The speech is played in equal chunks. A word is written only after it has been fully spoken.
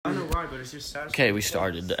hard, but it's just satisfying. Okay, we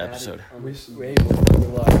started the episode. We're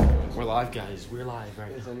live. We're live, guys. We're live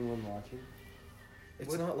right Is now. anyone watching? It's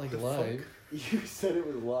What not like the live. You said it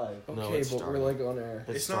was live. No, Okay, it's but started. we're like on air.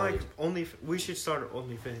 It It's not like started. we should start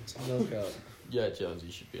OnlyFans. No God. Yeah, Jones,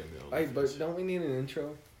 you should be on the Alright, but don't we need an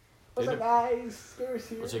intro? What's up, guys? Scarce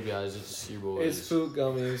here. What's up, guys? It's your boys. It's Food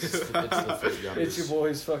Gummies. It's the Food Gummies. It's your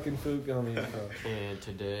boys fucking Food Gummies, bro. And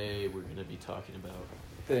today we're gonna be talking about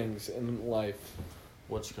Things in life.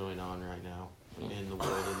 what's going on right now in the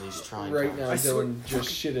world in these trying Right times. now, I swear- Dylan just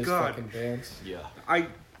shit his God. fucking pants. Yeah.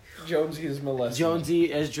 Jonesy is molested.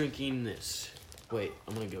 Jonesy is drinking this. Wait,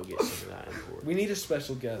 I'm gonna go get some of that and pour it. We need a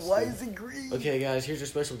special guest. Why dude. is it green? Okay, guys, here's our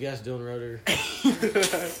special guest, Dylan Roeder.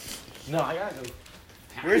 No, I gotta go.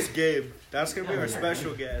 Where's Gabe? That's gonna be our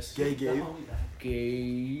special guest. Gay Gabe.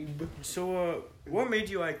 Gabe. So, what made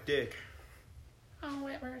you like dick? Oh,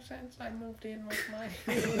 ever since I moved in with my...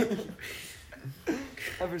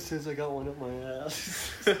 Ever since I got one up my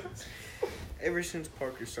ass. Ever since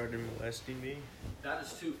Parker started molesting me. That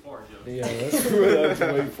is too far, Jones. Yeah, that's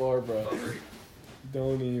way far, bro.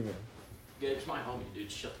 Don't even. Gabe's my homie,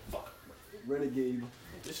 dude. Shut the fuck up. Renegade.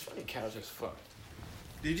 This fucking cow's as fuck.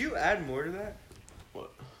 Did you add more to that?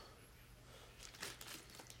 What?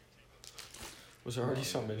 Was there already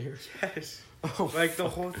something in here? Yes. Oh, Like the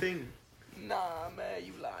whole thing. nah, man,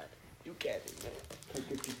 you lied. You can't, man.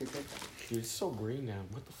 Dude, it's so green now.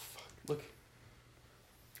 What the fuck? Look,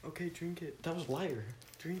 Okay, drink it. that was lighter.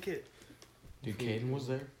 Drink it. Dude, Caden was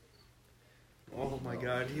there. Oh my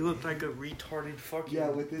god, he looked like a retarded fucking. Yeah,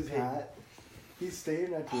 with his pig. hat. He's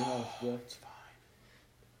staying at your house, bro. It's fine.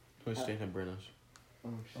 Who's staying at Brenna's? Oh,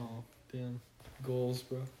 shit. Oh, damn. Goals,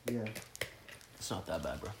 bro. Yeah. It's not that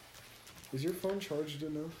bad, bro. Is your phone charged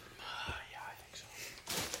enough? Yeah, I think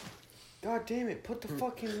so. God damn it, put the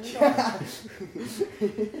fucking lid on.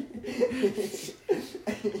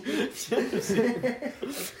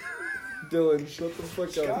 Dylan, shut the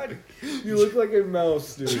fuck up. God, You look like a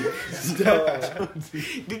mouse, dude. Stop.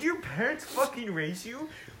 did your parents fucking raise you?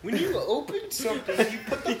 When you open something, you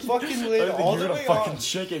put the fucking lid all the way on.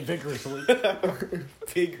 shake it vigorously.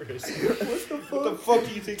 Vigorous. What the fuck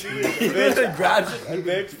do you think you're doing?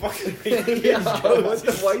 Advanced fucking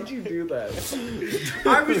Why'd you do that?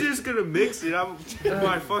 I was just gonna mix it.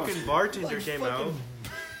 My fucking bartender came out.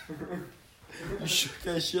 You shook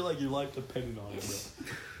that shit like your life depended on it,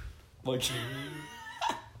 bro. Like,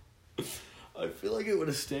 I feel like it would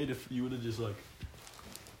have stayed if you would have just like.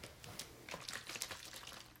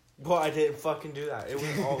 Well, I didn't fucking do that. It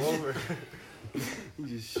went all over. He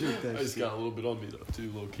just shook that I just shit. got a little bit on me though,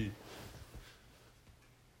 too, low key.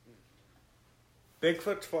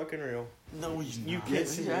 Bigfoot's fucking real. No, he's You not. can't Yes,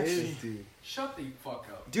 see he it. is, dude. Shut the fuck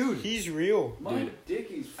up. Dude. He's real. My Dude.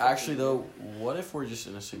 dick is... Actually, though, what if we're just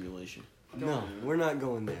in a simulation? No, we're not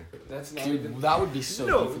going there. That's not even... Dude, that would be so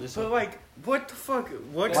No, good for this. but like, what the fuck?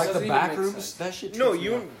 What? That Like doesn't the even back make rooms, sense. that shit. No, trips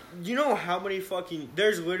me out. you know how many fucking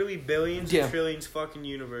there's literally billions Yeah. and trillions fucking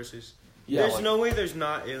universes. Yeah, There's like, no way there's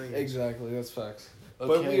not aliens. Exactly, that's facts. But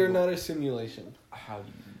okay, we are well, not a simulation. How do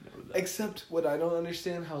you know that? Except what I don't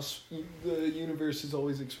understand, how the universe is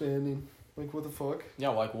always expanding. Like, what the fuck? Yeah,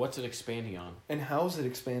 like what's it expanding on? And how is it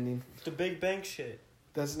expanding? The Big Bang shit.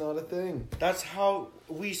 That's not a thing. That's how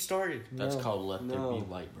we started. That's No. called let there No.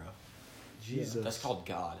 be light, bro. Jesus. That's called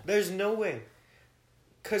God. There's no way.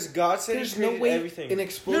 Cause God said There's He no created way everything. an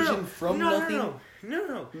explosion from nothing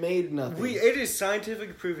No. made nothing. It is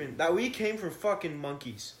scientifically proven that we came from fucking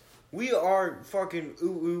monkeys. We are fucking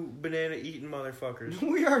banana eating motherfuckers.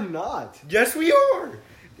 We are not. Yes, we are.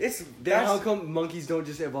 Then how come monkeys don't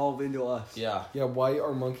just evolve into us? Yeah. Yeah, why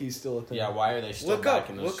are monkeys still a thing? Yeah, why are they still Look back up.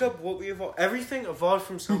 in those? Look up what we evolved. Everything evolved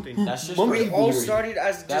from something. That's just Monkey We our all theory. started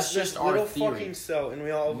as That's just just this our little theory. fucking cell, and we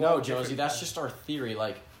all No, evolved Jonesy, different that's paths. just our theory.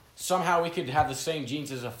 Like, somehow we could have the same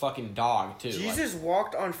genes as a fucking dog, too. Jesus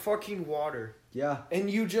walked on fucking water. Yeah. And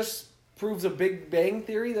you just proved a Big Bang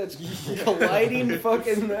Theory that's colliding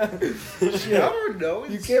fucking I shit. don't know.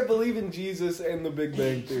 You can't believe in Jesus and the Big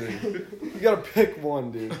Bang Theory. You gotta pick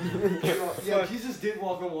one, dude. Yeah, Jesus did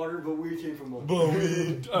walk on water, but we came from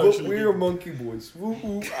monkeys. But we But we're monkey boys. Woo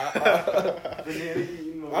woo. Banana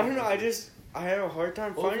eating I don't know. I have a hard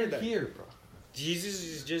time finding over that. here, bro. Jesus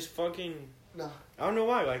is just fucking. No. I don't know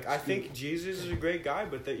why. Like, I think Jesus is a great guy,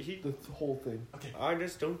 but that he. The whole thing. I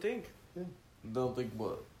just don't think. Don't think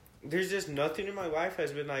what? There's just nothing in my life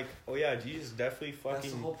has been like, oh yeah, Jesus definitely That's the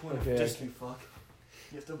fucking. whole point Okay, of just- you fuck.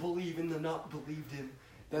 You have to believe in the not believed in.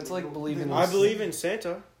 That's like believing I believe in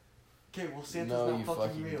Santa. Okay, well Santa's No, not you fucking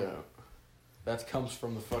fucking real. don't. That comes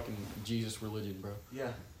from the fucking Jesus religion, bro.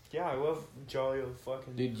 Yeah. Yeah, I love jolly old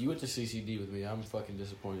fucking. Dude, you went to CCD with me. I'm fucking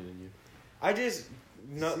disappointed in you. I just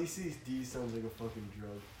No, CCD sounds like a fucking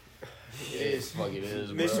drug. It is fucking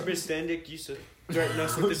is, bro. Mr. Bistendick used to threaten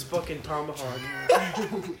us with his fucking tomahawk.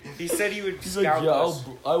 He said he would He's scalp like, yeah, us.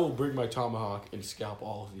 I will bring my tomahawk and scalp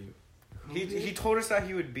all of you. He told us that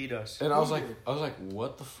he would beat us. And I was like,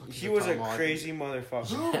 what the fuck? Is He a was a tomahawk? crazy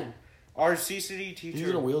motherfucker. Our CCD He's in a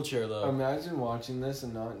teacher. wheelchair though. Imagine watching this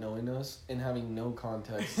and not knowing us and having no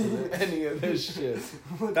context to any of this shit.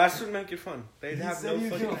 That's what make it fun. They'd He have said no he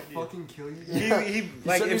was fucking gonna idea. fucking kill you. He He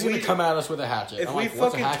like said if he's gonna we come at us with a hatchet. if I'm we like, what's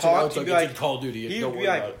a fucking hatchet? talked, Oh, it's he'd like, be it's like- in Call of Duty. he'd Don't be worry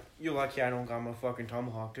like, about "You're lucky I don't got my fucking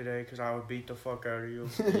tomahawk today, cause I would beat the fuck out of you."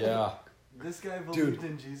 it. Yeah. This guy Dude. believed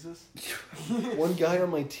in Jesus. One guy on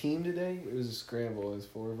my team today, it was a scramble, it was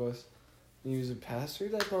 4 of us. He was a pastor.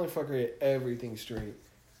 That motherfucker hit everything straight.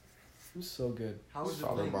 It was so good. How was it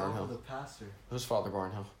Father playing golf Barnhill. with a pastor? Who's Father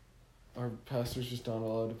Barnhill? Our pastor's just not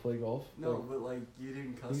allowed to play golf. No, Like, but like you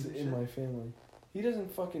didn't cuss he's and in shit. my family. He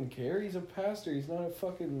doesn't fucking care. He's a pastor. He's not a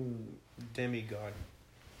fucking Demigod.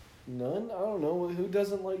 nun. I don't know who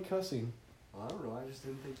doesn't like cussing. Well, I don't know. I just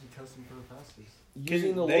didn't think he cussed in front of pastors.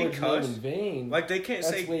 Using the they Lord's cuss? name in vain. Like they can't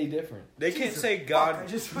that's say way different. they can't Jesus say Fuck, God. I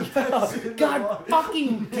just put that shit in the God water.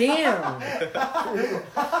 fucking damn!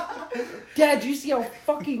 Dad, you see how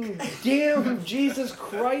fucking damn Jesus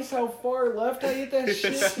Christ how far left I hit that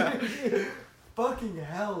shit? Fucking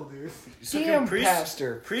hell, dude. So Damn, can priests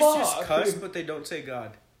pastor. priests just Fuck. cuss, but they don't say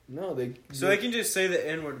God. No, they. So they can just say the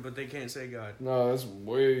N word, but they can't say God. No, that's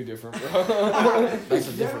way different, bro. That's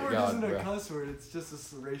a That different word god, isn't a bro. cuss word. It's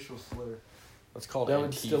just a racial slur. That's called That Antifa.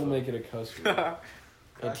 would still make it a cuss word.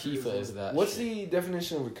 Antifa is that. What's shit. the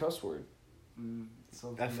definition of a cuss word?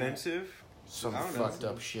 Something Offensive? Some I don't know. fucked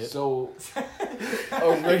up shit. So,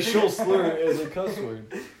 a racial slur is a cuss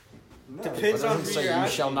word. No, Depends It on doesn't who say you're you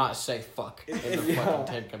asking. shall not say fuck in the Yeah. fucking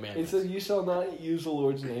Ten It Commandments. says, "You shall not use the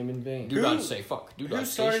Lord's name in vain." Do not say fuck. Do Who not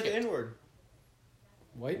say started the shit. N word?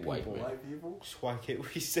 White White people. man. White people. Why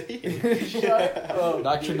can't we say it? Shut up.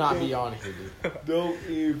 That should not be on here, dude. Don't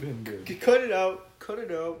even, dude. Cut it out. Cut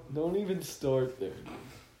it out. Don't even start there. Dude.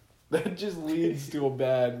 That just leads to a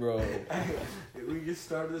bad road. We just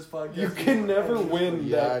started this podcast. You can never win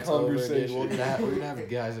that it's over, dude. conversation. We're gonna have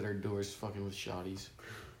guys at our doors fucking with shotties.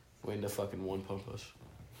 Waiting to fucking one pump us.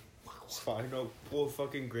 It's fine. I'll pull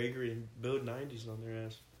fucking Gregory and build 90s on their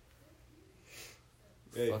ass.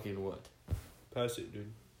 Hey, Fucking what? pass it,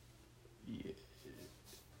 dude. Yeah.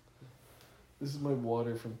 This is my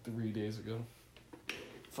water from 3 days ago.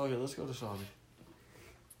 Fuck it, let's go to Sonic.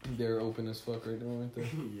 They're open as fuck right now, aren't they?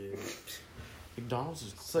 Yeah. McDonald's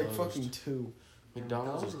is It's closed. like fucking 2.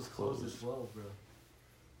 McDonald's is closed closed. as well, bro.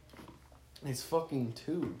 It's fucking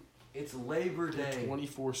 2. It's Labor Day.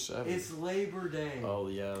 24/7. It's Labor Day. Oh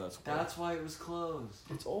yeah, that's why. That's why it was closed.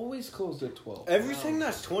 It's always closed at 12. Everything Wow.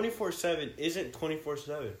 that's 24/7 isn't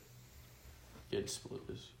 24/7. Getting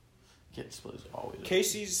split is always.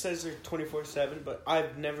 Casey's says they're 24/7, but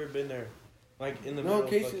I've never been there. Like in the No, middle.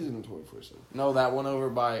 Casey's of isn't 24/7. No, that one over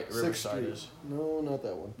by 6th Riverside Street. is. No, not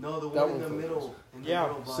that one. No, the That one in one the closed. middle. In the Yeah,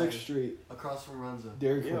 middle by, 6th Street. across from Runza.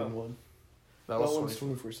 Dairy Yeah. Queen one. That That was one's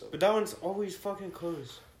 24. 24/7. But that one's always fucking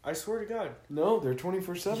closed. I swear to God. No, they're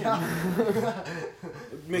 24/7.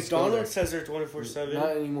 McDonald's says they're 24/7. Not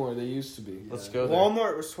anymore. They used to be. Let's Yeah. go there.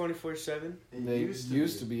 Walmart was 24/7. It They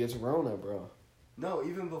used to be. It's Rona, bro. No,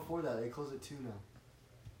 even before that, they close at 2 now.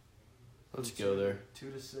 Let's go there. 2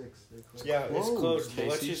 to 6. They close. Yeah, it's Whoa, closed. But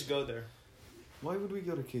let's Casey's? just go there. Why would we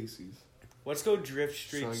go to Casey's? Let's go drift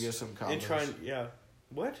So I streets get some combos. and try and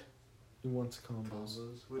What? He wants combos.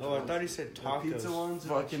 Which Oh, I ones? thought he said The pizza tacos. ones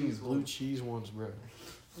or Fucking the cheese blue ones? cheese ones, bro.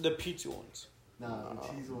 The pizza ones. Nah, the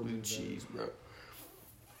cheese ones. Blue are better. cheese, bro.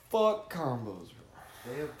 Fuck combos,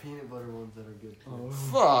 bro. They have peanut butter ones that are good too. Oh,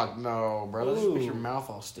 Fuck no, bro. That just makes your Ooh. mouth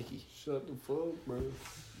all sticky. shut the fuck, bro.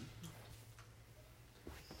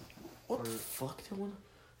 What the Or- fuck, Dylan?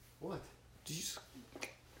 What? Did you?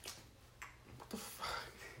 What the fuck?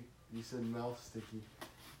 You said mouth sticky.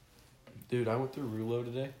 Dude, I went through Rulo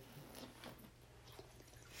today.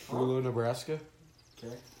 Huh? Rulo, Nebraska.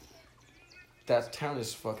 Okay. That town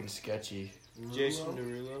is fucking sketchy. Jason Rulo?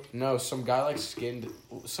 Derulo. No, some guy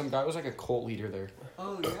some guy was like a cult leader there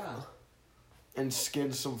Oh yeah. and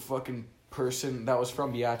skinned some fucking person that was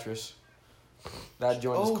from Beatrice. That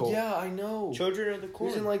joined his Oh cult. yeah, I know. Children of the It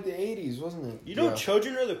was in Corn. like the 80s, wasn't it? You know, Yeah.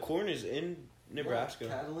 Children of the Corn is in Nebraska.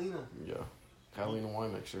 Yeah, Catalina. Yeah. Catalina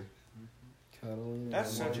wine mixer. Catalina.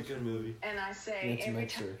 That's wine. such a good movie. And I say It's a every time.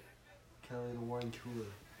 mixer. Catalina wine cooler.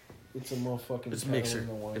 It's a motherfucking It's Catalina mixer.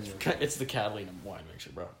 wine It's, mixer. it's the Catalina wine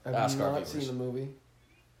mixer, bro. Have Ask you our not viewers. seen the movie?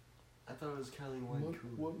 I thought it was Catalina wine What,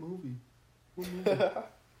 cooler. what movie? What movie?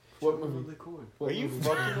 What Children movie? of the corn. What Are you movie?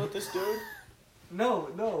 fucking with this dude?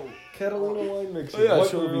 No. Catalina wine mixer. Oh, yeah, what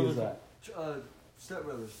sure. movie is that? Step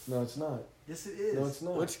Brothers. No, it's not. Yes, it is. No, it's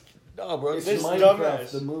not. What's no, bro? It's This Minecraft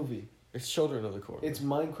dumbass. the movie. It's Children of the Corn. It's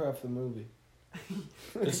Minecraft the movie.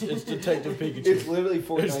 It's Detective Pikachu. It's literally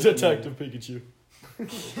Fortnite. It's Detective Pikachu.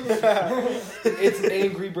 It's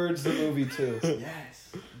Angry Birds the movie too.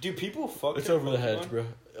 Yes. Do people fuck? It's their Over the Pokemon? Hedge, bro.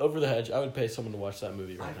 Over the Hedge. I would pay someone to watch that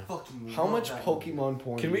movie I right now. fucking How love much that Pokemon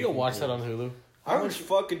porn? Can do we you go think watch there that on is? Hulu? I would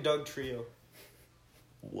fuck a Doug Trio.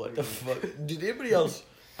 What the fuck? Did anybody else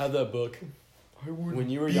have that book? When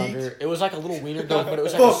you were younger, it was like a little wiener dog, but it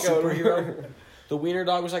was like a superhero. The wiener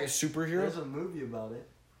dog was like a superhero. There's a movie about it.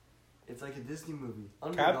 It's like a Disney movie.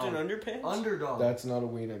 Captain Underpants. Underdog. That's not a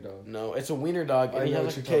wiener dog. No, it's a wiener dog, and I he know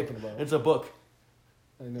has what like a you're cape. talking about. It's a book.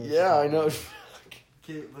 I know. what Yeah, you're I talking know. about.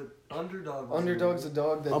 Okay, but Underdog. was Underdog's a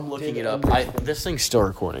dog that. I'm looking did it up. Underdog. This thing's still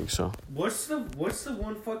recording, so. What's the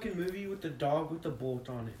one fucking movie with the dog with the bolt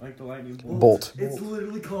on it, like the lightning bolt? Bolt. It's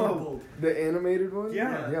literally called Bolt. The animated one.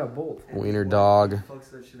 Yeah. Yeah, Bolt. Wiener dog. Fucks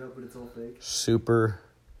that shit up, but it's all fake. Super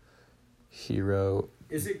hero.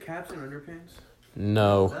 Is it Captain Underpants?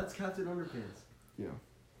 No. That's Captain Underpants.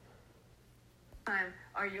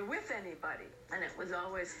 Are you with anybody? And it was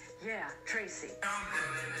always, yeah, Tracy.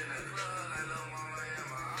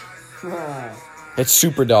 It's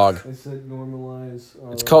Super Dog. I said normalize.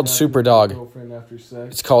 It's called after Super Dog. Girlfriend after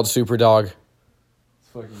sex. It's called Super Dog. It's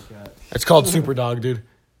fucking cat. It's called Super Dog, dude.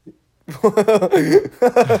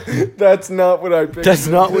 That's not what I picked. That's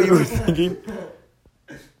not what you were thinking.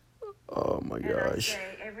 Oh my And I gosh. say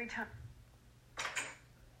every time.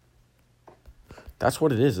 That's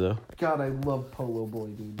what it is, though. God, I love Polo Boy,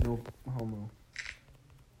 dude. No homo.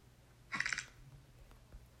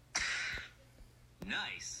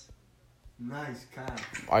 Nice cat.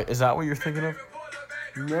 Is that what you're thinking of?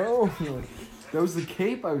 No, that was the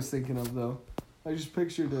cape I was thinking of, though. I just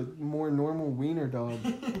pictured a more normal wiener dog,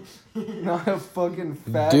 not a fucking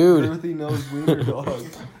fat, Dude. earthy nosed wiener dog.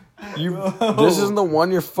 This isn't the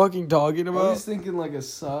one you're fucking talking I about? was thinking like a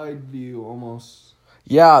side view almost.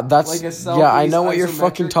 Yeah, that's. Like a Yeah, I southeast know what you're isometric-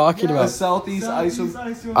 fucking talking A about. southeast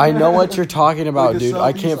iso. I know what you're talking about, Like a dude.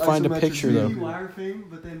 I can't southeast find a isometric picture, view. though. Wire thing,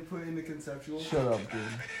 but then put in the conceptual. Shut up, dude.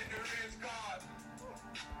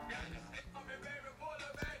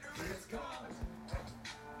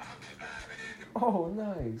 Oh,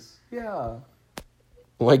 nice. Yeah.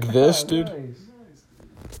 Like this, Yeah, dude? Nice.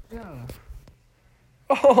 Yeah.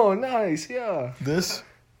 Oh, nice. Yeah. This?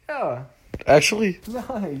 Yeah. Actually?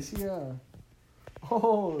 Nice. Yeah.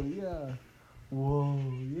 Oh, yeah. Whoa.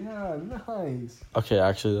 Yeah. Nice. Okay,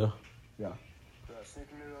 actually, though. Yeah.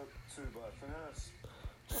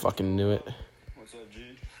 Fucking knew it. What's up,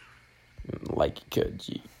 G? Like you could,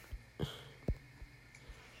 G.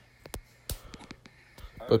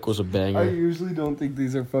 Book was a I banger. usually don't think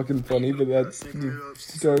these are fucking funny, but that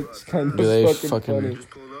starts kind Do they of fucking fucking- funny. Just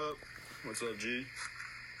pulled up. What's up, G?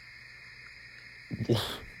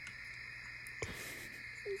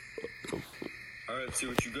 All right, see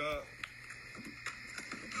what you got.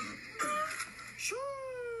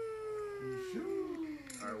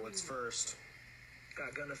 All right, what's first?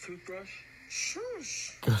 Got gun a toothbrush?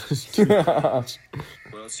 Shush.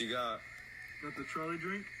 What else you got? Got the trolley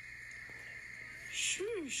drink?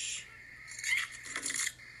 Shush.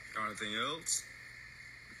 Got anything else?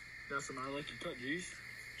 Got some I like to cut juice?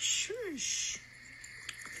 Shush.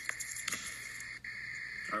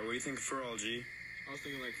 All right, what do you think for all, G? I was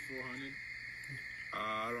thinking like 400.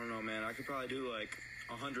 I don't know, man. I could probably do like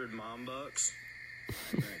 100 mom bucks.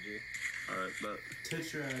 All right, but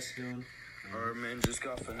Touch your ass, Dylan. our man just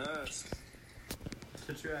got finesse.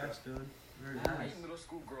 Touch your ass, Dylan. Very I nice. hate middle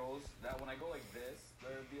school girls that when I go like this,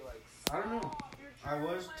 they'll be like, I don't know. I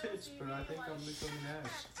was tits, but I think I'm becoming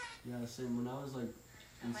ass. Yeah, same. When I was like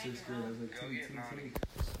in 6th grade, I was like, titty.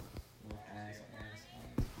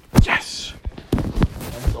 Yes!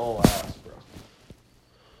 That's all ass, bro.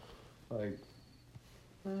 Like,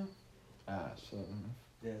 ass.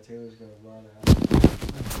 Yeah, Taylor's got a lot of ass.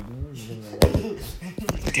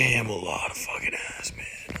 Damn, a lot of fucking ass, man.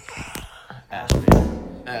 Ass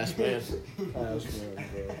man. Ass man. Ass, man,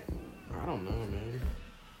 bro. I don't know, man.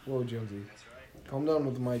 Whoa, Jonesy. Calm down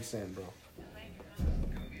with the mic stand, bro.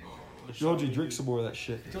 Jonesy, drink some more of that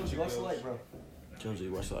shit. Jonesy, what's the light, bro? Jonesy,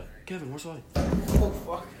 what's the light? Kevin, what's the light? Oh,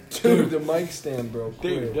 fuck. Dude, the mic stand, bro.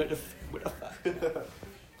 Dude, Quit.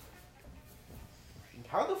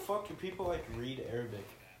 How the fuck can people like read Arabic?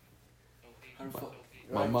 My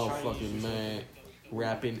Like motherfucking Chinese or man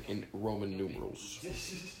rapping in Roman numerals.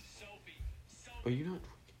 Are you not?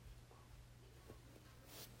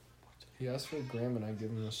 He asked for a gram and I give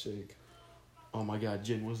him a shake. Oh my god,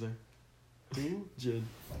 Jin was there. Who? Jen.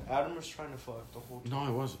 Adam was trying to fuck the whole time. No, I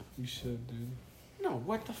wasn't. You should, dude. No,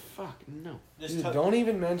 what the fuck? No. Dude, don't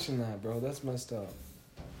even mention that, bro. That's messed up.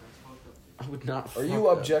 I would not Are fuck you that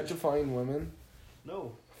objectifying women?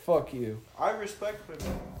 No. Fuck you. I respect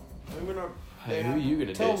women. Women are... bitch. Hey, who are you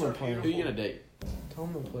gonna Tell date? them to play. Who you gonna date? Tell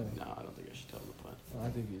him to play. No, I don't think I should tell him to play. I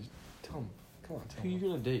think he's... Tell him. Come on, tell Who you him.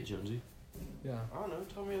 gonna date, Jonesy? Yeah. I don't know.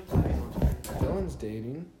 Tell me what the name Dylan's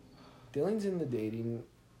dating. Dylan's in the dating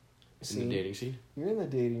scene. In the dating scene? You're in the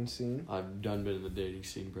dating scene. I've done been in the dating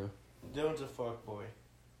scene, bro. Dylan's a fuck boy.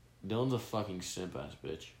 Dylan's a fucking simp ass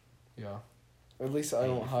bitch. Yeah. At least I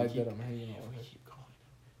don't hide that I'm hanging out with her. Keep calling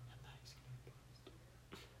him, and then he's gonna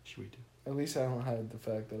ghost. Should we do? At least I don't hide the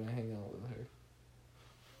fact that I hang out with her.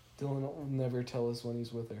 Dylan will never tell us when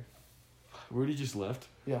he's with her. Rudy just left.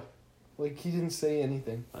 Like, he didn't say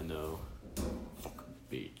anything. I know. Fucking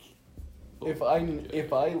big. If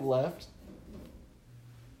I left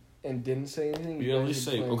and didn't say anything, You gotta at guys least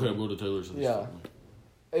would say, blame okay, me. I'm going to Taylor's. and Yeah. stuff.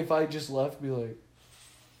 If I just left, be like,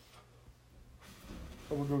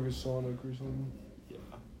 I'm gonna go get Sonic or something. Yeah.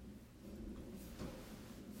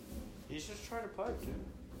 He's just trying to pipe, dude.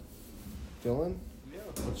 Dylan?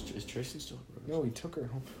 Yeah. Is Tracy still? No, he took her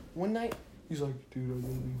home. One night, he's like, dude, I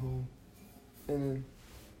gotta be home. And then,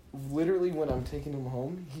 literally, when I'm taking him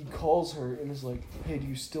home, he calls her and is like, hey, do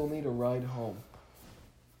you still need a ride home?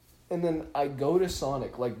 And then I go to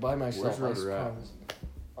Sonic, like, by myself. Where's I Ryder at? promise.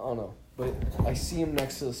 I don't know. But I see him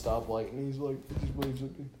next to the stoplight, and he's like, he just waves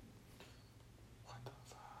at me. What the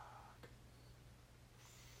fuck?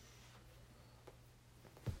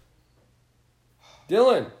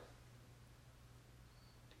 Dylan!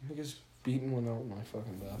 I guess beating one out in my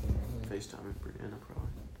fucking bathroom. I think. FaceTiming Brianna,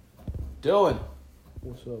 probably. Dylan!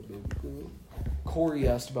 What's up, baby girl? Corey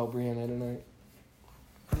asked about Brianna tonight.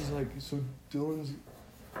 He's like, so Dylan's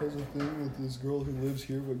has a thing with this girl who lives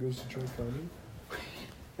here but goes to Tri-County?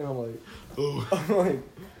 And I'm like, I'm like,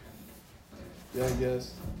 yeah, I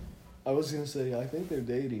guess. I was gonna say, I think they're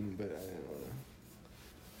dating, but I didn't want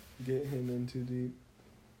to get him in too deep.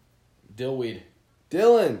 Dillweed.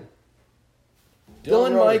 Dylan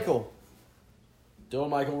Roder. Michael. Dylan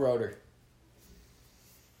Michael Roder.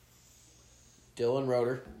 Dylan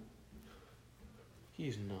Roder.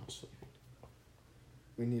 He's not sleeping.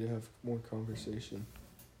 We need to have more conversation.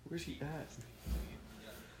 Where's he at?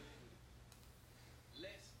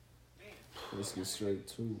 Let's get straight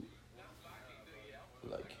to it.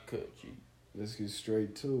 Like, could you? Let's get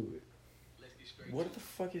straight to it. What the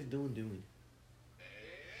fuck is Dylan doing?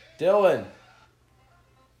 Dylan!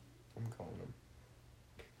 I'm calling him.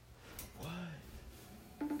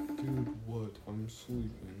 What? Dude, what? I'm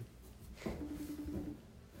sleeping.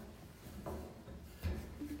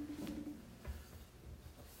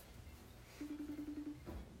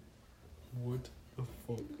 What the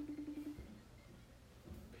fuck?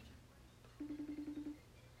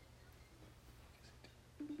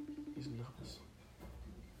 He's nuts.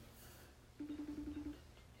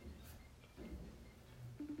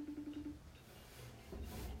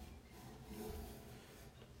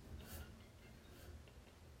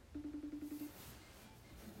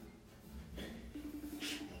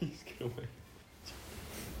 He's gonna win.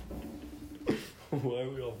 Why are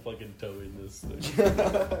we all fucking towing this thing?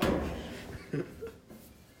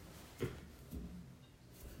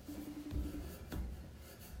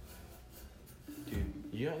 Dude,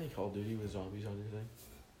 you got any Call of Duty with zombies on your thing?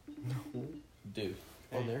 No. Dude,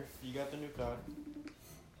 on there? You got the new card.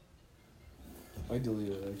 I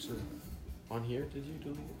deleted it actually. On here? Did you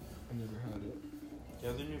delete it? I never had it. You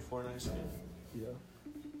have the new Fortnite skin. Yeah.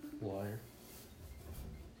 Liar.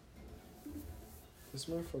 This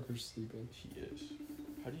motherfucker's sleeping. He is.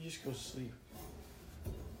 How do you just go to sleep?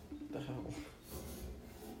 What the hell?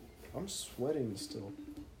 I'm sweating still.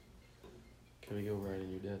 Can we go ride in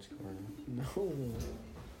your dad's car now? No.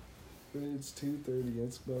 But it's 2:30.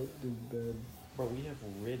 It's about to bed. Bro, we have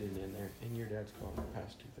ridden in there in your dad's car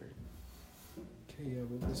past 2:30. Okay, yeah,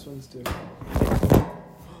 but this one's different.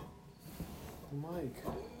 Mike.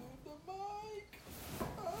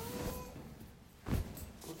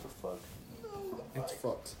 What the fuck? It's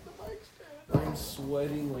fucked. I'm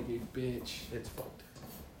sweating like a bitch. It's fucked.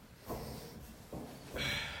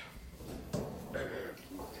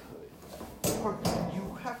 You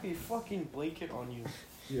have a fucking blanket on you.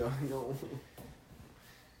 Yeah, I know.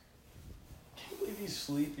 Can't believe he's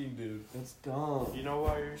sleeping, dude. That's dumb. You know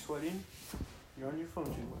why you're sweating? You're on your phone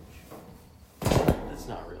too much. That's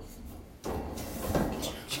not real.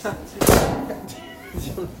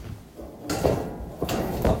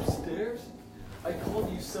 Upstairs? I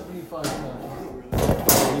called you 75 times.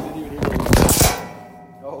 You didn't even hear me.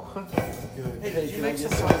 Oh. Hey, can I get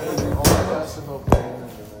some? I'll ask about Brianna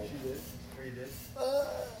tonight. She did. Or you did?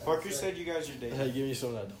 Parker said you guys are dating. Hey, give me some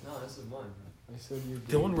of that. No, this is mine. I said you did.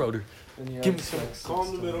 Dylan Roder. And you Give had me some. sex Call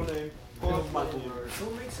him the 6 middle times. name. Call him my name. Go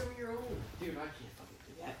make some of your own. Dude, I can't fucking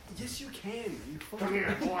do that. Yes, you can. You fucking Come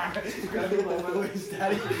here, boy. grab me by my waist,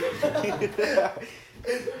 daddy.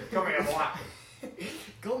 Come here, boy.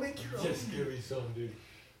 Go make your own. Just give me some, dude.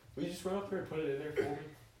 Will you just run up here and put it in there for me?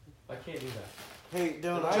 I can't do that. Hey,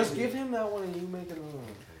 Dylan, Just give him that one and you make another one.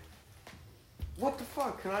 What the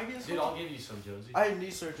fuck? Can I get some? Dude, I'll give you some, Jonesy. I had knee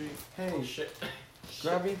surgery. Hey, Oh, shit.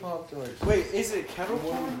 grab me Pop Tarts. Wait, is it kettle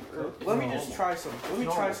corn? Or, let me No. just try some. Let me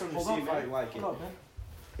try some to Hold see on, if man. I like it. Hold up, man.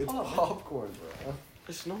 It's popcorn, bro.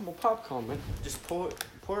 It's normal popcorn, man. Just pour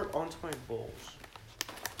it onto my bowls.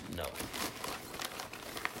 No.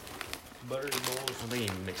 Buttery bowls. I think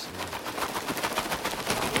you mix them up.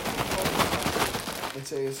 It's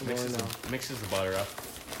ASMR now. Mixes the butter up.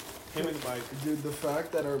 Him and Mike. Dude, the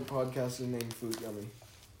fact that our podcast is named Food Yummy.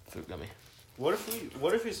 Fruit gummy. What if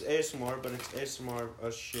it's ASMR, but it's ASMR of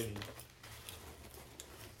us shitting?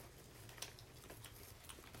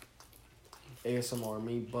 ASMR,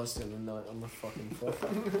 me busting a nut on the fucking foot.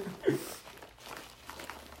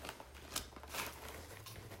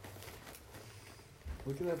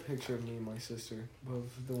 Look at that picture of me and my sister. Above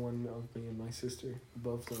the one of me and my sister.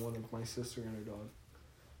 Above the one of my sister and her dog.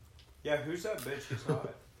 Yeah, who's that bitch? She's hot.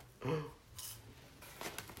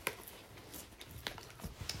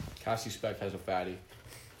 Cassie Speck has a fatty.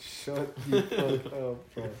 Shut the fuck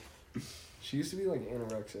up, bro. She used to be like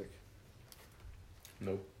anorexic.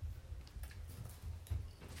 Nope.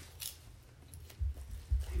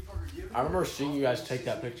 I remember seeing you guys take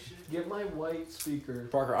that picture. Get my white speaker.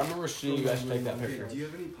 Parker, I remember seeing you guys take that picture. Do you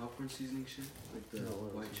have any popcorn seasoning shit? Like the No,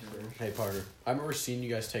 white cheddar? Hey, Parker. I remember seeing you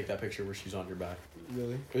guys take that picture where she's on your back.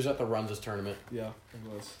 Really? It was at the Runzas tournament. Yeah,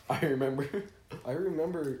 it was. I remember. I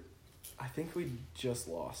remember, I think we just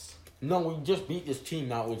lost. No, we just beat this team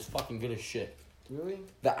that was fucking good as shit. Really?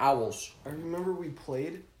 The Owls. I remember we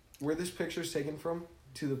played, where this picture's taken from,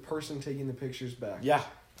 to the person taking the pictures back. Yeah,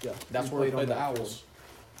 Yeah. that's where we on played the that Owls. field.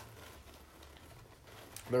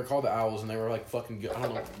 They're called the Owls, and they were like fucking good. I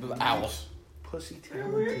don't know. The Owls. Pussy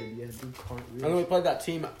talented, yeah, dude, can't And then we played that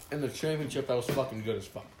team in the championship that was fucking good as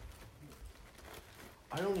fuck.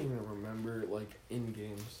 I don't even remember, like, in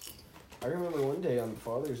games. I remember one day on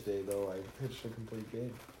Father's Day, though, I pitched a complete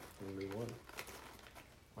game, and we won.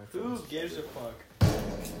 My Who friends- gives a fuck?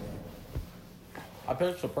 I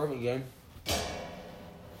pitched a perfect game.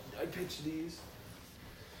 I pitched these.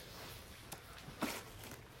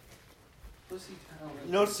 Pussy talented.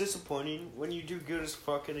 You know it's disappointing when you do good as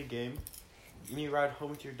fuck in a game, and you ride home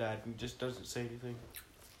with your dad and he just doesn't say anything.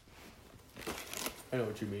 I know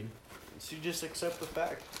what you mean. So you just accept the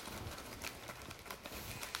fact.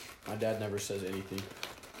 My dad never says anything.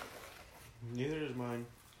 Neither is mine.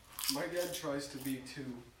 My dad tries to be too.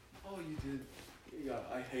 Oh, you did. Yeah,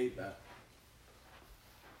 I hate that.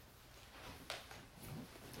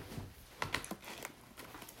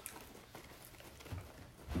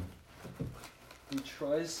 He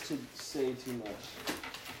tries to say too much.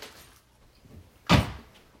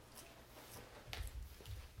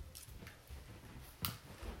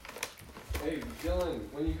 Hey, Dylan,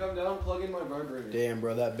 when you come down, plug in my vibrator. Damn,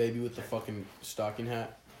 bro, that baby with the fucking stocking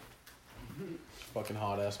hat. Fucking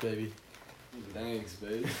hot ass baby. Thanks,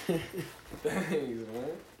 babe. Thanks,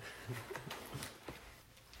 man.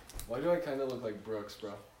 Why do I kind of look like Brooks,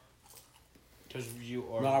 bro? Because you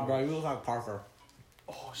are. Nah, bro, you look like Parker.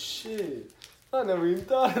 Oh, shit. I never even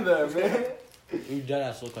thought of that, man. You dead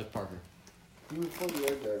ass look like Parker. You fucking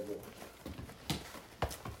like that, bro.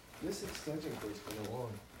 This extension cord's kind of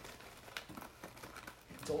long.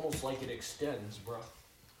 It's almost like it extends, bro.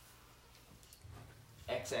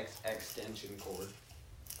 XX extension cord.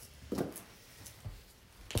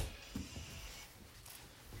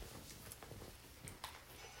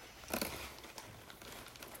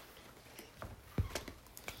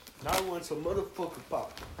 Now I want some motherfucking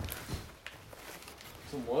pop.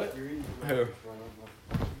 Some what? You're eating. Here.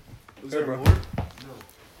 Was Here, there bro. more?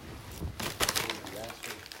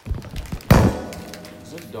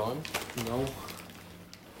 Is it done? No.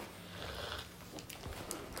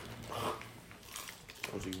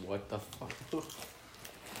 Josie, what the fuck?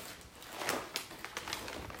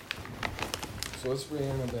 So what's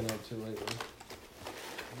Brianna been up to lately?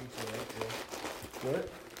 What?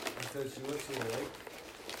 Because she looks to the lake.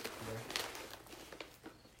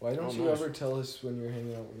 Why don't Oh, you nice. ever tell us when you're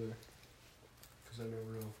hanging out with her? Because I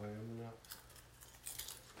never know if I am or not.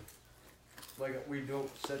 Like, we don't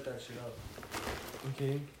set that shit up.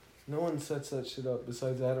 Okay. No one sets that shit up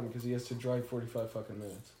besides Adam because he has to drive 45 fucking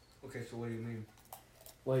minutes. Okay, so what do you mean?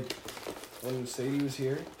 Like, when Sadie was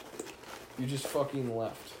here, you just fucking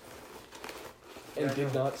left. And Yeah, I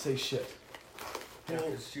did know. not say shit. Yeah,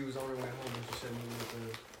 because she was on her way home and she said meet me at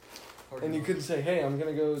the parking And you lot. couldn't say, hey, I'm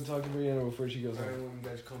gonna go talk to Brianna before she goes I home. don't know when you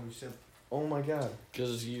guys call me simp. Oh my god.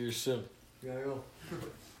 Because you're simp. Yeah, I know.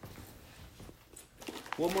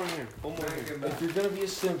 One more here. One more here. If you're gonna be a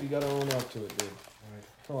simp, you gotta own up to it, dude. Alright,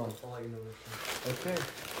 Come on. I'll let you know next time.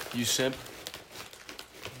 Okay. You simp?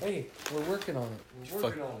 Hey, we're working on it. We're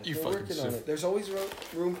working on it. You We're fucking working on simp. it. There's always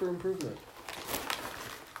room for improvement.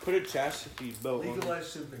 Put a chastity belt on.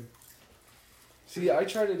 Legalize simping. See, I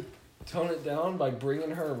try to tone it down by bringing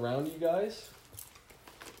her around you guys.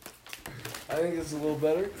 I think it's a little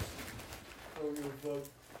better. I don't give a fuck.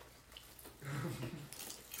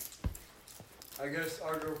 I guess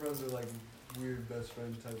our girlfriends are like weird best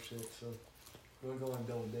friend type shit, so we wanna go on a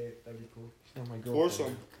double date, that'd be cool. She's not my Or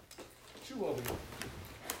girlfriend. some. She will be.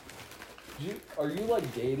 Are you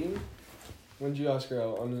like dating? When did you ask her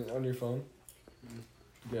out on your phone?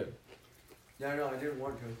 Good, Yeah, I know, I didn't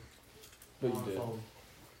want to. but you On the did. phone.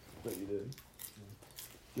 But you did.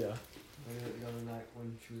 Yeah, I did it the other night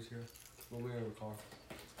when she was here. When we were in the car.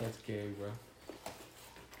 that's gay, bro.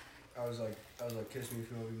 I was like, kiss me if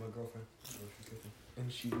you want to be my girlfriend. So she kissed me.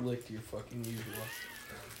 And she licked your fucking usual.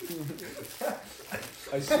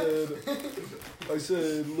 I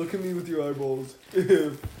said, look at me with your eyeballs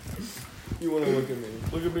if you want to look at me.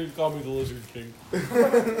 Look at me and call me the Lizard King.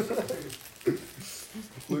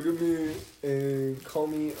 Look at me and call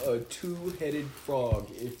me a two-headed frog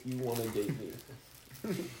if you want to date me.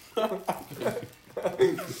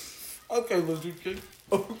 Okay, Lizard King.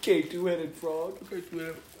 Okay, two-headed frog. Okay,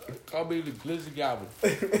 Twitter. Call me the Glizzy Goblin.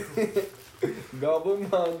 Goblin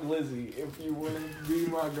on Glizzy if you want to be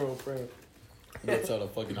my girlfriend. That's out a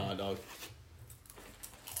fucking hot dog.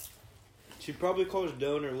 She probably calls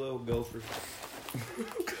Dylan her little gopher.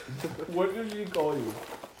 What did she call you?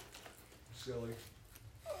 Silly.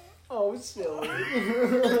 Oh, silly.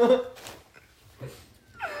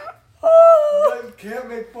 You guys can't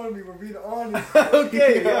make fun of me, we're being honest.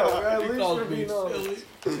 Okay, yeah, at He least calls we're me being honest.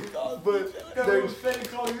 silly. He calls me But silly. Yeah, what was Faye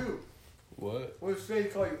call you? What? What was Faye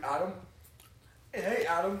call you, Adam? Hey,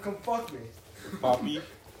 Adam, come fuck me. Poppy.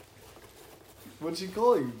 What'd she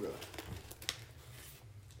call you, bro?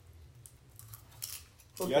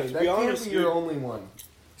 You have Okay, to that be can't honest, be dude. your only one.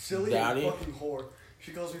 Silly Daddy? and fucking whore.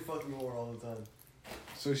 She calls me fucking whore all the time.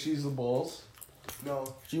 So she's the balls.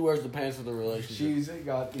 No. She wears the pants of the relationship. She's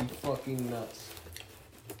got the fucking nuts.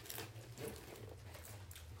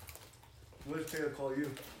 What does Taylor call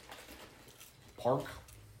you? Park.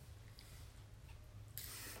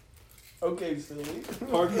 Okay, silly.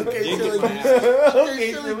 Park the Okay, dick silly in my goose. ass.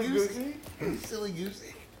 Okay, silly goosey. Silly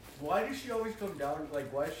goosey. Why does she always come down?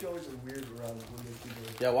 Like, why is she always weird around when there's people?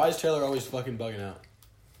 Yeah, why is Taylor always fucking bugging out?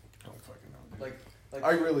 I don't fucking know. Like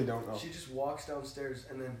I really don't know. She just walks downstairs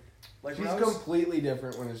and then, like She's when I was, completely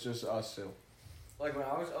different when it's just us two. like when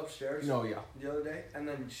I was upstairs No, yeah. the other day, and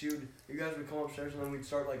then you guys would come upstairs and then we'd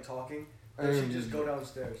start like talking, and she'd just go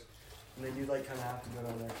downstairs, and then you'd like kind of have to go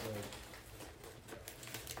down there for like.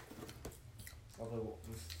 Although,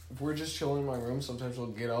 If we're just chilling in my room, sometimes we'll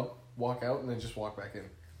get up, walk out, and then just walk back in.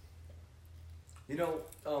 you know,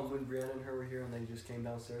 when Brianna and her were here and they just came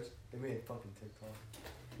downstairs, they made a fucking TikTok.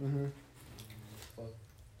 Mm-hmm. Fuck.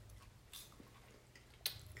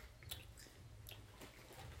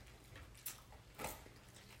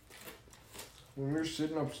 When we were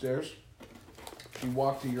sitting upstairs, she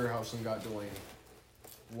walked to your house and got Delaney.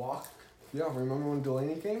 Walk? Yeah, remember when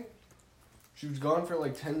Delaney came? She was gone for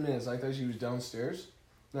like 10 minutes. I thought she was downstairs.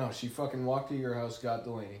 No, she fucking walked to your house, got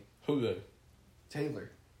Delaney. Who did?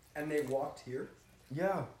 Taylor. And they walked here?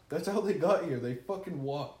 Yeah, that's how they got here. They fucking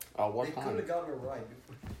walked. What They time? couldn't have gotten a ride.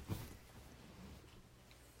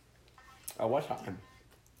 What time?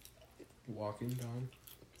 Walking time.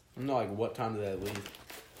 No, like what time did they leave?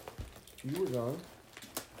 You were gone.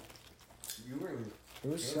 You were in It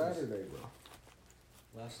was Yes. Saturday, bro.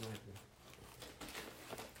 last night.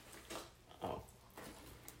 Oh.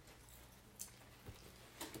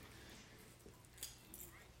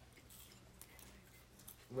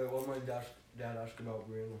 Wait, what my dad asked about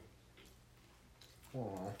Brianna?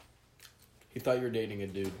 Aw. He thought you were dating a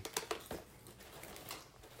dude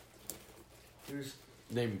He was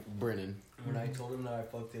named Brennan. when I told him that I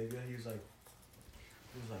fucked Avia, he was like,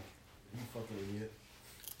 you fucking idiot.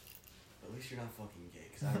 At least you're not fucking gay,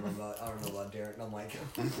 cause I don't know about Derek, and I'm like,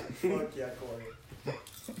 fuck yeah, Corey.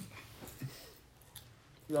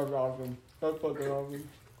 That's awesome. That's fucking awesome.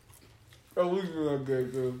 At least you're not gay,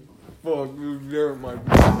 dude. Fuck, dude, Derek might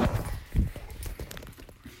be.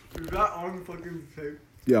 Is that on fucking tape?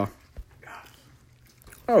 Yeah.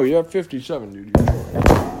 Oh, you have 57, dude.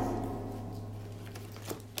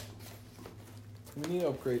 We need to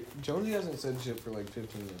upgrade. Jonesy hasn't said shit for like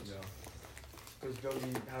 15 minutes. Yeah. Because Dougie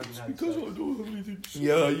hasn't had Because sex. I don't have anything to say.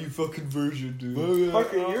 Yeah, you fucking virgin, dude.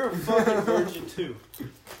 Fucker, you're a fucking virgin too.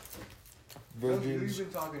 Dougie, who you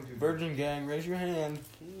been talking to? Virgin gang, raise your hand.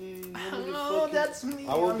 Oh, that's me.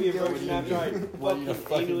 I won't be a I'm virgin guilty. after I What you fucking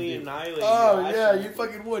fucking anally do? annihilate you. Oh, I yeah, should- you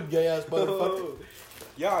fucking would, gay ass motherfucker.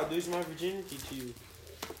 Yeah, I lose my virginity to you.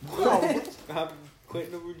 I'm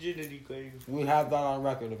quitting the virginity claim. We have that on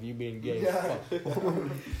record of you being gay. Yeah. Fuck.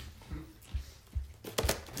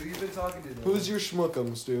 Who you been talking to? Dougie? Who's your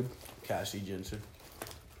schmuckums, dude? Cassie Jensen.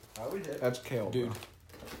 I would hit. That's Kale, Dude.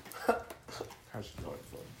 bro. That's not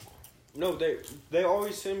fun. No, they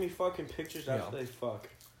always send me fucking pictures after Yeah. they fuck.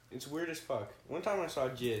 It's weird as fuck. One time I saw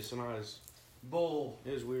jizz and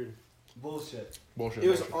it was weird. Bullshit. Bullshit. It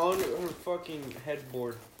was bullshit. on her fucking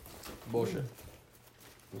headboard. bullshit.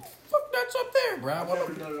 Fuck, that's up there, bro. I've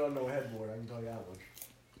never done it on no headboard, I can tell you that much.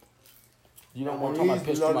 You don't want to talk about He's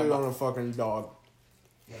pissed in my nutted on mouth. a fucking dog.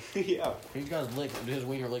 Yeah. He's got his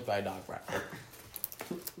wiener licked by a dog, bro.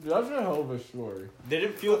 That's a hell of a story. Did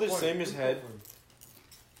it feel the same as head?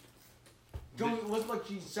 Don't look like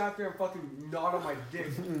she sat there and fucking gnawed on my dick.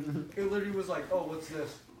 It literally was like, oh, what's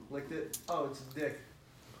this? Licked it. Oh, it's a dick.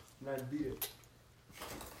 And I beat it.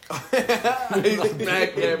 He's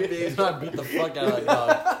back there, bitch. I beat the fuck out of that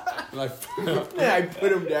dog. And Yeah, I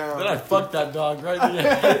put him down. then I fucked that dog right in the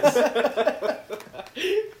ass.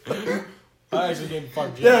 I actually didn't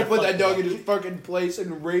fuck Jim. Then I put that dog in his fucking place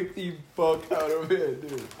and raped the fuck out of it,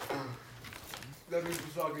 dude. That bitch was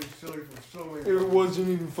fucking silly for so many. It wasn't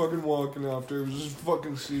even fucking walking after. It was just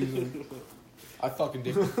fucking seasoned. I fucking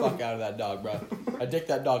dicked the fuck out of that dog, bro. I dicked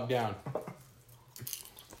that dog down.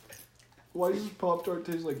 Why does Pop-Tart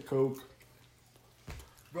taste like Coke?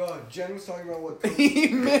 Bro, Jen was talking about what. He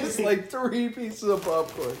missed like 3 pieces of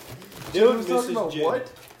popcorn. Dylan was talking misses about gin.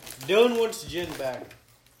 what? Dylan wants gin back.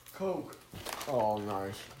 Coke. Oh,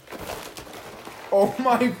 nice. Oh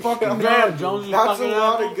my fucking God, god, Jones is That's a fucking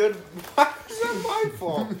lot apple. of good. Why is that my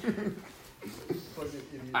fault? Fucking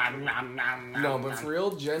idiot. No, but for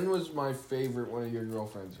real, Jen was my favorite one of your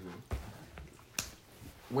girlfriends. Dude.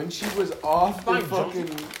 When she was off the Fine, fucking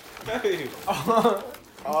Hey.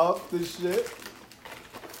 off the shit,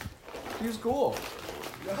 she was cool.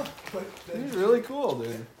 Yeah, but She then was really cool,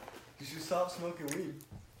 dude. you should stop smoking weed.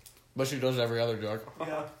 But she does every other drug.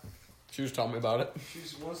 Yeah, She was telling me about it. she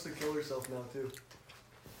just wants to kill herself now too.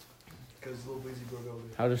 Because Lil Weezy broke over.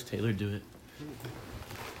 How does Taylor do it?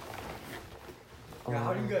 Yeah,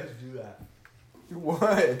 how do you guys do that?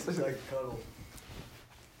 What? It's like cuddle.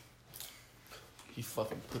 He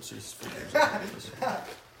fucking puts his fingers up her nose.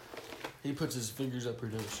 He puts his fingers up her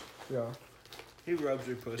nose. Yeah. He rubs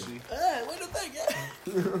her pussy. Hey, what do you think?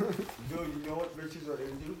 Dude, you know what bitches are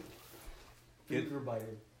into? Finger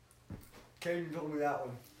biting. Kaden told me that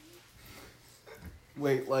one.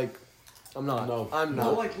 Wait, like, I'm not. No. I'm No,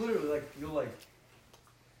 not. like literally, like you're like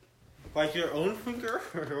Like your own finger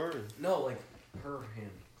or hers? no, like her hand.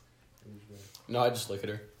 No, I just look at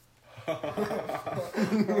her. You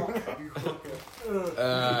fucking-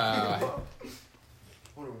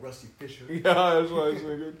 What a rusty fisher. Yeah, that's what I was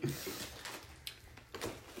thinking.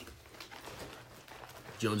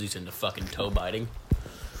 Jonesy's into fucking toe biting.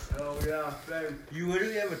 Oh yeah, babe. You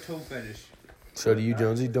literally have a toe fetish. So do you,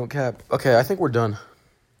 Jonesy. Don't cap. Okay, I think we're done.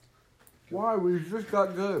 Why? We just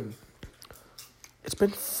got good. It's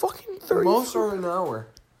been fucking 30. Most are an hour.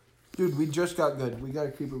 Dude, we just got good. We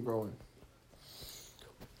gotta keep it going.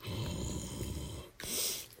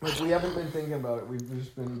 Like, we haven't been thinking about it. We've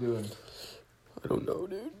just been doing. I don't know,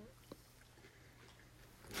 dude.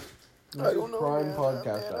 This is prime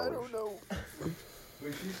podcast hours. I don't know.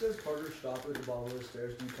 When she says Carter, stop at the bottom of the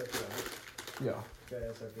stairs, do you cut her out? Yeah. Okay,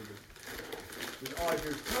 that's what I figured. She's all I hear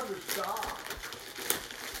is Carter, stop.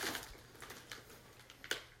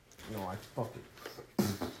 No, I fucking.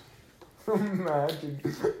 Imagine.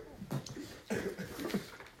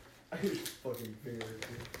 I hear his fucking finger.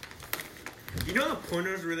 You know the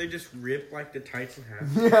pornos where they just rip like the tights in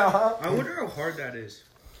half? Yeah. I wonder how hard that is.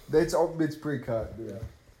 It's pre-cut, dude. Yeah.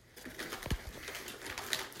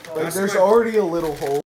 Like, That's there's my- already a little hole.